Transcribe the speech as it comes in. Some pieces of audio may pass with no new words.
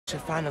Should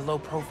find a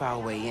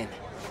low-profile way in.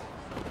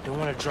 Don't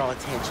want to draw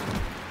attention.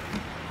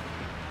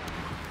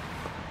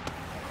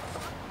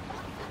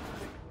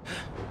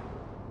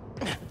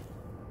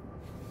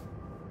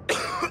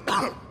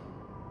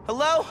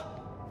 Hello?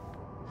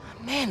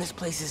 Man, this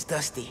place is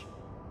dusty.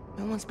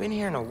 No one's been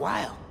here in a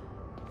while.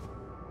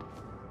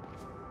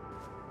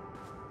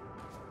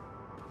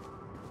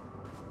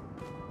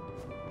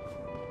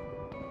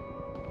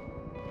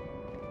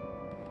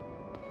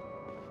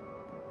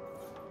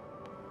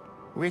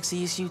 Rick's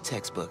ESU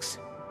textbooks.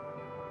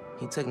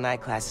 He took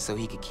night classes so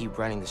he could keep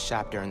running the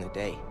shop during the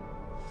day.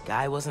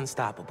 Guy was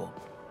unstoppable.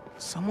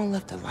 Someone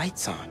left the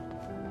lights on.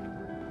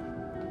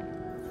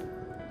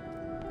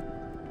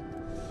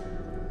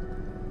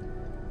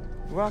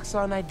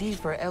 Roxxon ID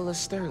for Ella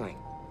Sterling.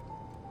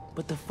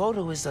 But the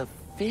photo is of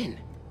Finn.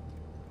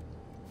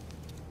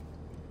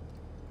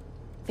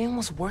 Finn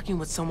was working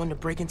with someone to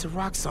break into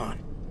Roxxon.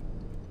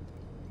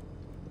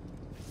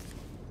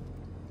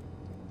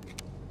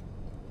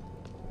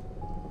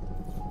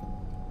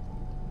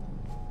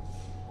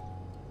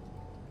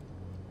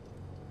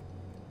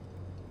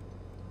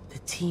 The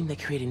team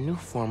that created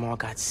Nuform all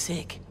got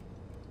sick.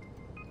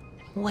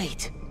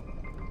 Wait,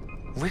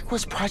 Rick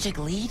was project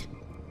lead?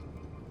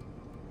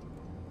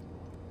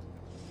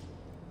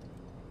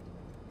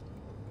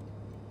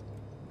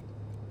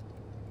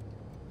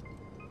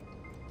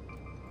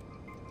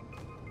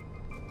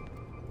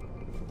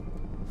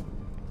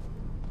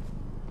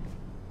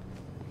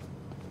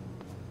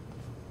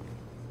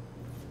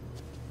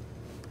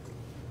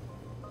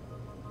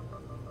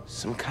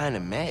 Some kind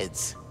of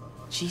meds.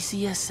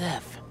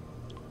 GCSF.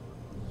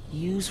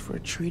 Used for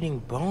treating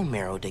bone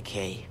marrow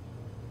decay.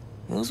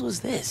 Whose was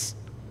this?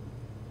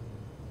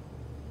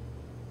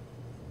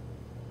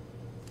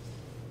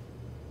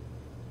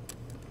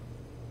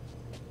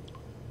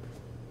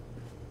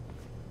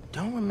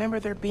 Don't remember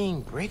there being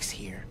bricks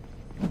here.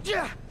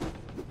 Yeah.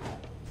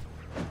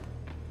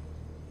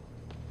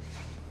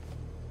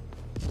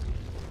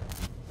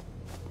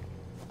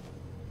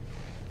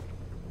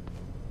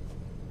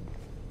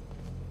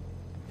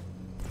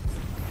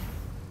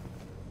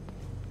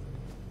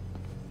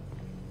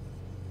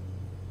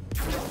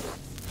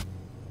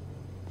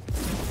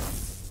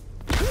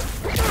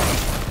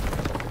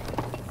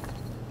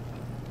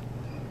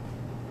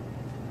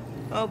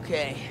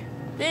 Okay,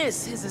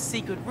 this is a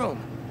secret room.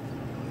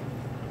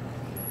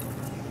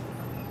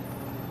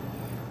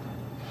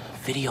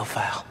 Video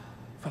file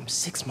from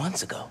 6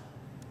 months ago.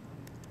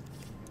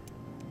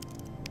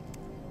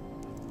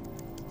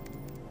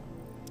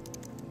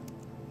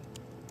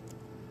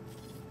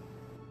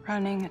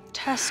 Running a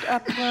test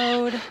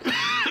upload.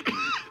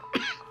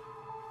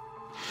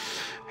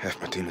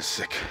 Half my team is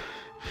sick.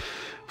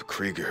 But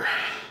Krieger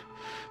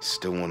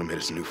still want him in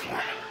his new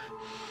form.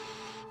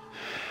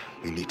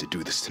 We need to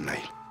do this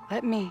tonight.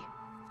 Let me.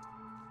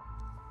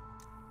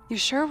 You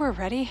sure we're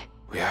ready?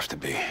 We have to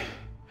be.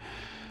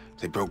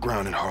 They broke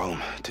ground in Harlem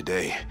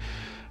today,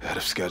 ahead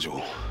of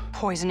schedule.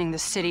 Poisoning the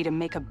city to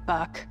make a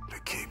buck. They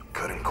keep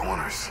cutting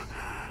corners,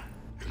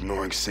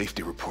 ignoring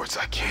safety reports.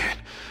 I can't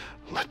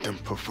let them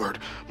pervert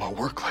my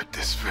work like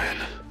this, Finn.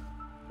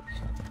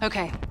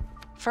 Okay,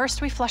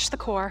 first we flush the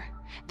core,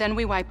 then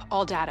we wipe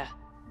all data.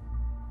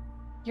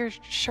 You're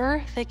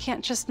sure they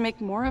can't just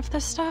make more of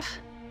this stuff?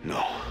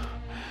 No.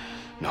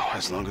 No,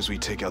 as long as we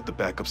take out the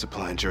backup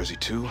supply in Jersey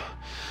too.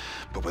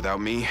 But without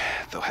me,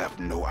 they'll have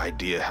no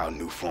idea how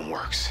Nuform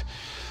works.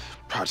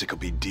 Project will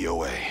be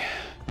DOA.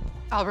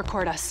 I'll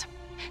record us.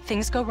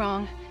 Things go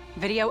wrong,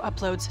 video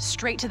uploads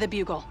straight to the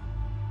Bugle.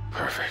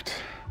 Perfect.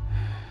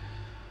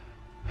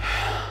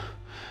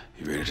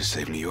 You ready to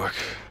save New York?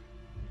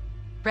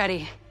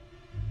 Ready.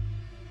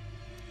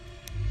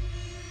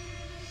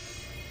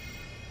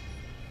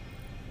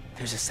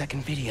 There's a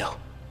second video.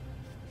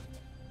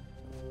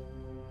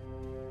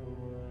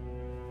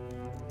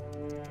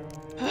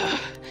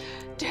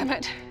 Damn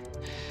it.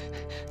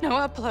 No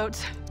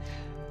uploads.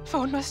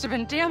 Phone must have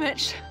been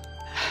damaged.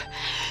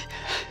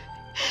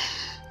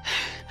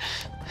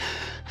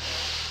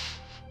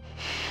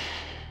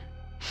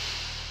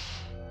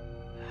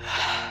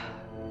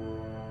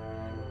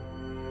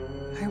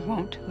 I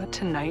won't let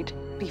tonight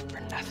be for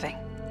nothing.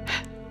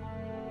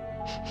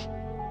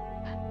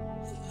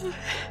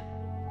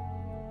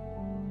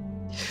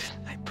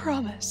 I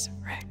promise,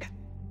 Rick.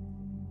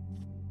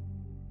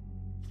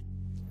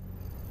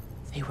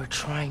 They were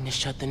trying to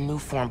shut the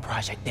Nuform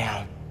project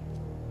down.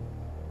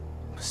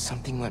 But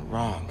something went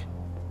wrong.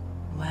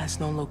 Last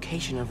known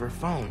location of her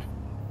phone.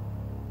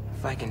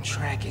 If I can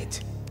track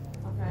it.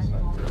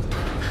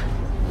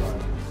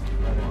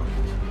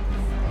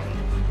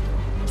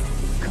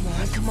 Come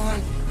on, come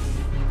on.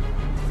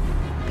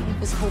 Be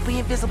invisible, be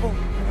invisible.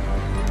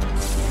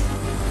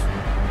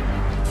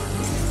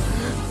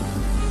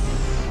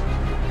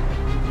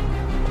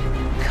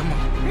 Come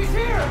on. He's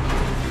here!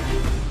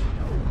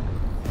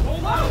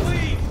 Hold on,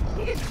 please!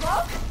 He gets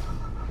drunk?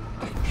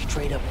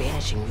 Straight up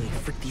vanishing really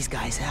freaked these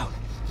guys out.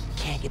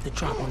 Can't get the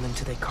drop on them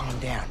till they calm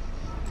down.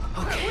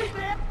 Okay.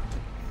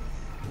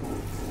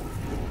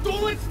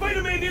 Don't let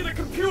Spider-Man near the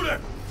computer!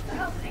 Where the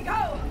hell did he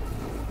go?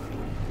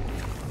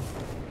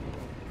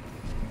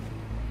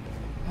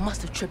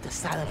 Must have tripped a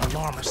silent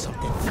alarm or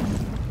something.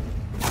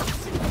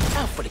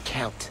 Out for the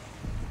count.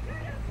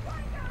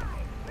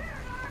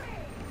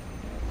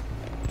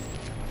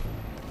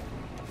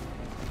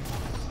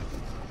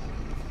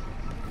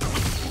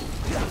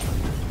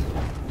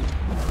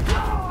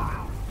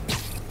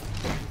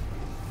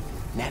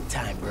 Nap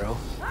time, bro.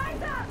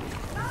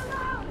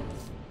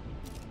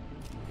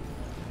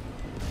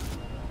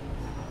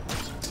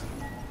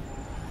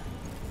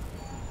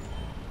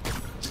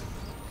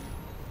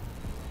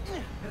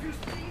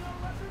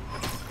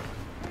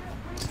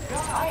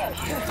 I am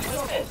here to do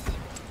this.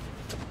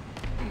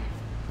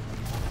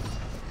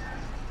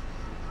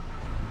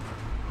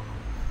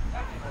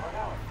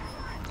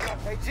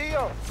 Hey,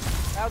 Gio,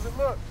 how's it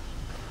look?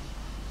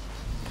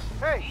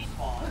 Hey!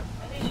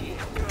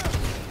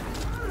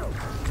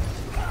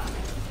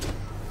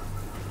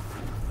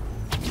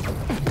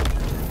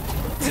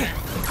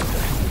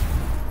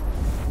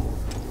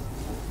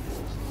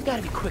 You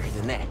gotta be quicker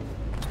than that.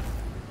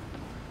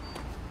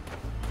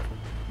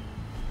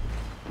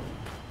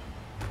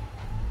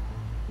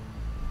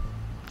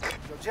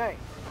 Yo, James,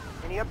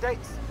 any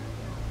updates?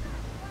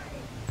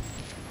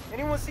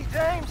 Anyone see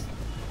James?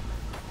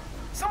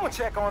 Someone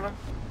check on him.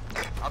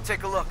 I'll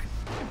take a look.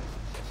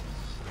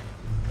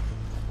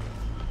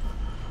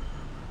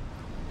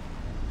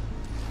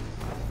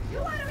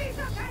 You want to be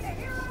some kind of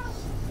hero?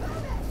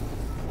 Prove it!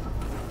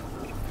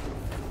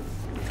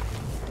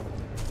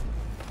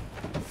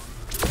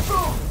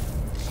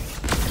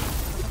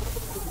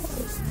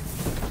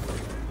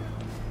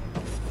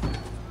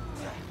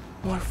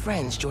 More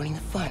friends joining the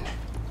fun.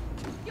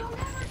 You'll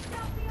never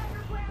stop the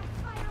underground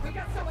fight! We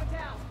got someone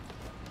down!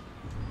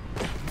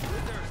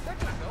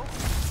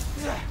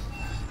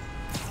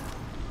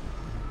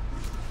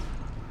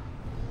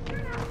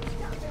 You're not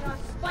jumping on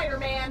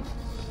Spider-Man!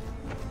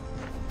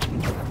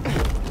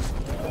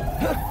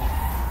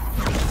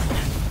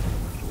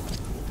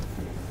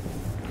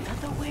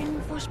 Another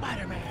win for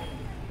Spider-Man.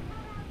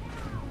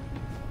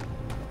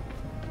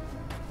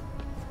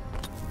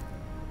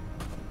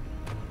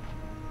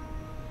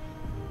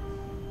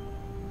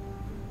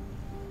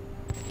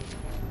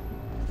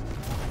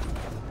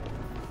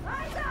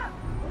 Eyes up!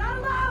 We're not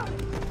alone!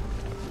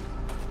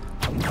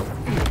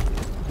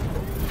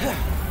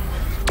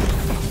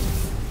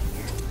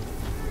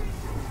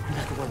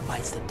 Another one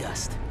bites the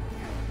dust.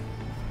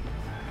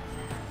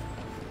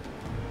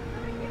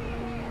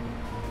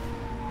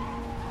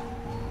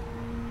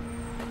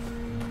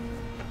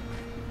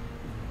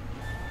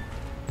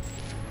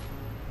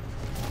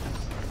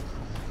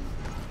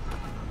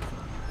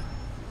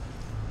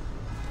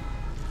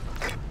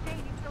 Jane,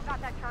 you still got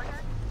that charger?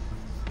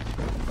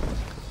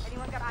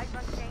 Anyone got eyes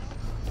on Jane?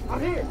 I'm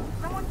here.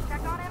 Someone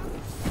check on him?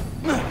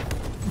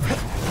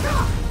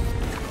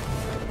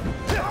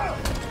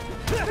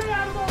 Stay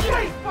out of my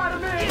way,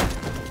 Spider-Man!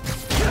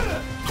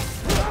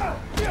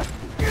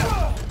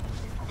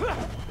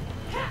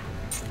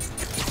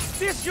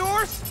 This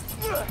yours?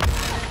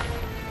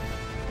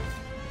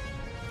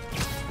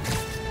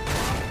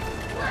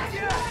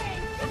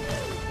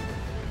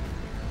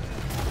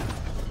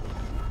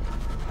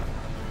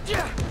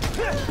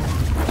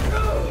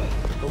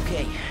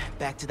 Okay,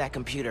 back to that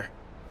computer.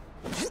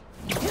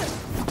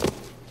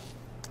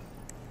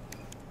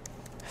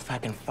 If I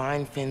can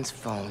find Finn's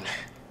phone,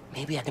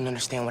 maybe I can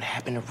understand what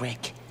happened to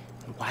Rick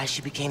and why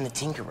she became the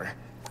Tinkerer.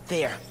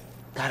 There,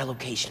 got a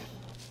location.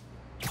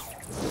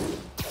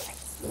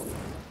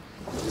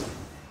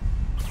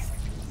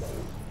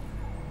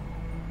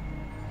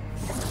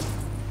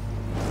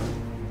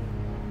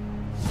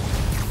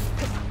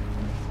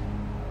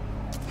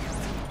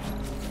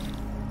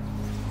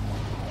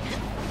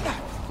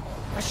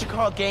 I should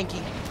call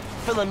Genki.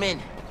 Fill him in.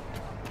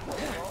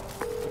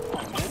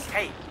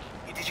 Hey,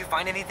 did you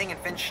find anything in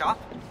Finn's shop?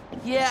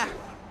 Yeah.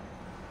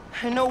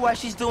 I know why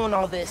she's doing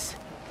all this.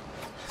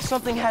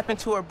 Something happened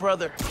to her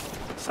brother.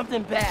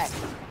 Something bad.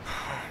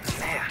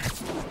 Man,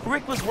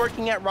 Rick was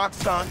working at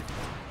Roxxon.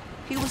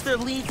 He was their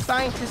lead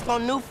scientist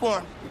on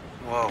Newform.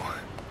 whoa.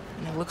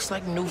 And it looks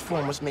like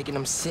Newform was making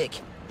him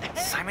sick.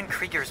 Simon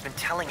Krieger's been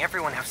telling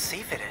everyone how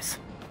safe it is.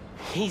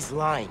 He's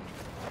lying.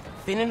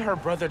 Finn and her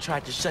brother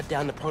tried to shut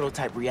down the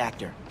prototype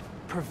reactor.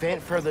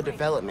 Prevent further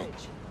development.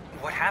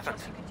 What happened?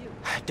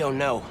 I don't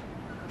know.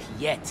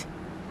 Yet.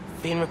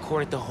 Finn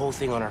recorded the whole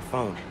thing on her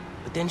phone.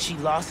 But then she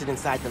lost it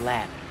inside the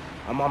lab.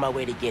 I'm on my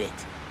way to get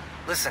it.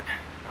 Listen,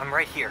 I'm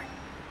right here.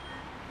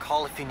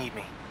 Call if you need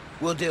me.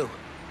 Will do.